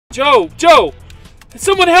Joe!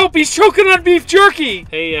 Someone help! He's choking on beef jerky!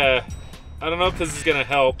 Hey, I don't know if this is gonna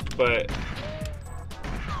help, but...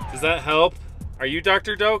 Does that help? Are you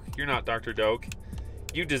Dr. Doak? You're not Dr. Doak.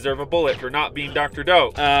 You deserve a bullet for not being Dr.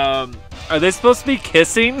 Doak. Are they supposed to be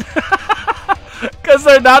kissing? Because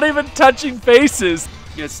they're not even touching faces.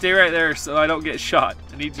 Yeah, stay right there so I don't get shot.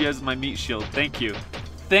 I need you as my meat shield. Thank you.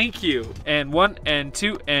 Thank you. And 1 and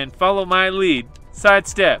 2 and follow my lead.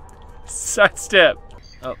 Sidestep. Sidestep.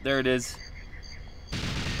 Oh, there it is.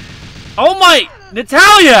 Oh my!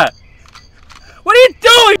 Natalia! What are you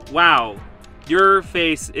doing? Wow. Your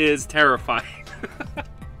face is terrifying.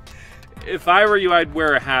 If I were you, I'd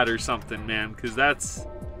wear a hat or something, man, because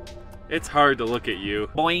it's hard to look at you.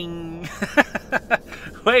 Boing.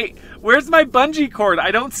 Wait, where's my bungee cord?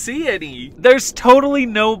 I don't see any. There's totally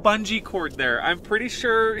no bungee cord there. I'm pretty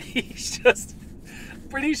sure he's just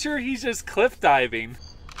cliff diving.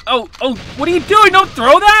 Oh, what are you doing? Don't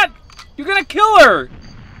throw that! You're gonna kill her!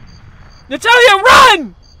 Natalia,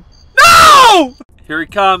 run! No! Here he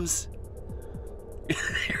comes.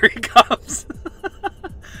 Here he comes.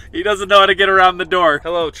 He doesn't know how to get around the door.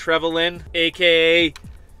 Hello, Trevelyan, aka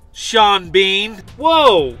Sean Bean.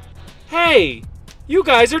 Whoa! Hey! You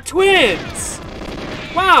guys are twins!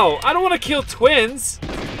 Wow, I don't want to kill twins!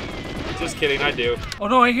 Just kidding, I do. Oh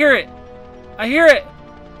no, I hear it! I hear it!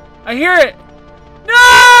 I hear it!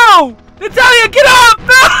 No! Natalia, get up! No!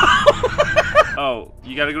 Oh,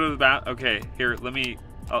 you gotta go to the bath? Okay, here, let me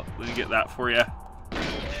get that for you.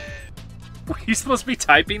 Were you supposed to be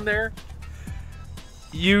typing there?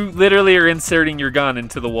 You literally are inserting your gun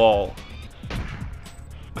into the wall.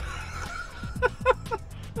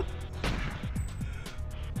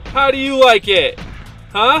 How do you like it?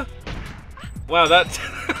 Huh? Wow, that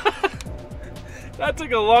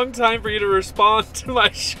took a long time for you to respond to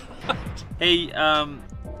my shot. Hey,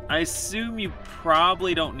 I assume you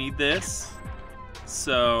probably don't need this.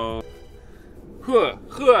 So...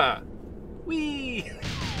 Whee!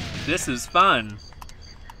 This is fun.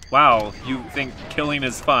 Wow, you think killing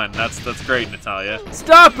is fun. That's great, Natalia.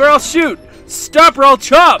 Stop or I'll shoot! Stop or I'll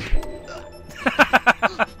chop!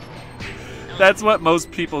 That's what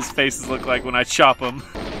most people's faces look like when I chop them.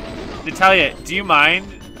 Natalia, do you mind?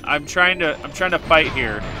 I'm trying to fight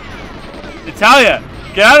here. Natalia,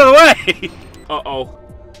 get out of the way! Uh-oh.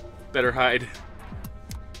 Better hide.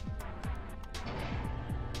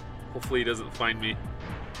 Hopefully he doesn't find me.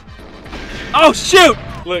 Oh, shoot!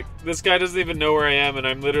 Look, this guy doesn't even know where I am, and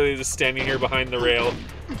I'm literally just standing here behind the rail.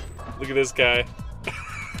 Look at this guy.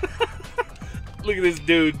 Look at this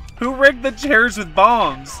dude. Who rigged the chairs with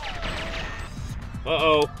bombs?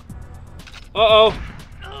 Uh-oh. Uh-oh.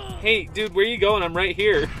 Hey, dude, where are you going? I'm right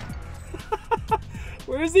here.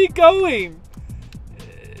 Where is he going?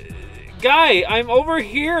 Guy, I'm over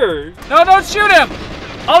here. No, don't shoot him!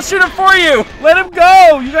 I'll shoot him for you! Let him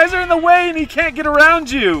go! You guys are in the way and he can't get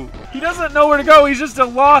around you. He doesn't know where to go. He's just a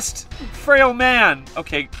lost, frail man.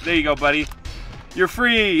 Okay, there you go, buddy. You're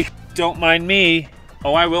free. Don't mind me.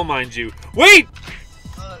 Oh, I will mind you. Wait!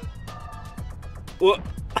 What?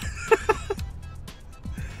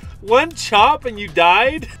 One chop and you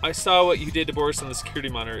died? I saw what you did to Boris on the security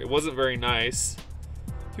monitor. It wasn't very nice.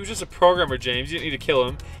 He was just a programmer, James. You didn't need to kill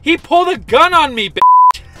him. He pulled a gun on me, bitch!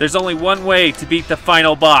 There's only one way to beat the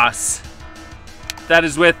final boss. That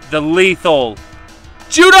is with the lethal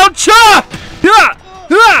judo chop!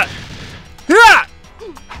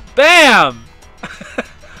 Bam!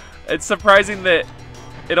 It's surprising that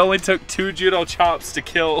it only took 2 judo chops to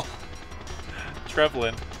kill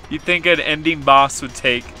Trevelyan. You'd think an ending boss would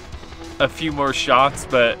take a few more shots,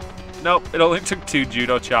 but nope, it only took 2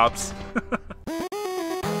 judo chops.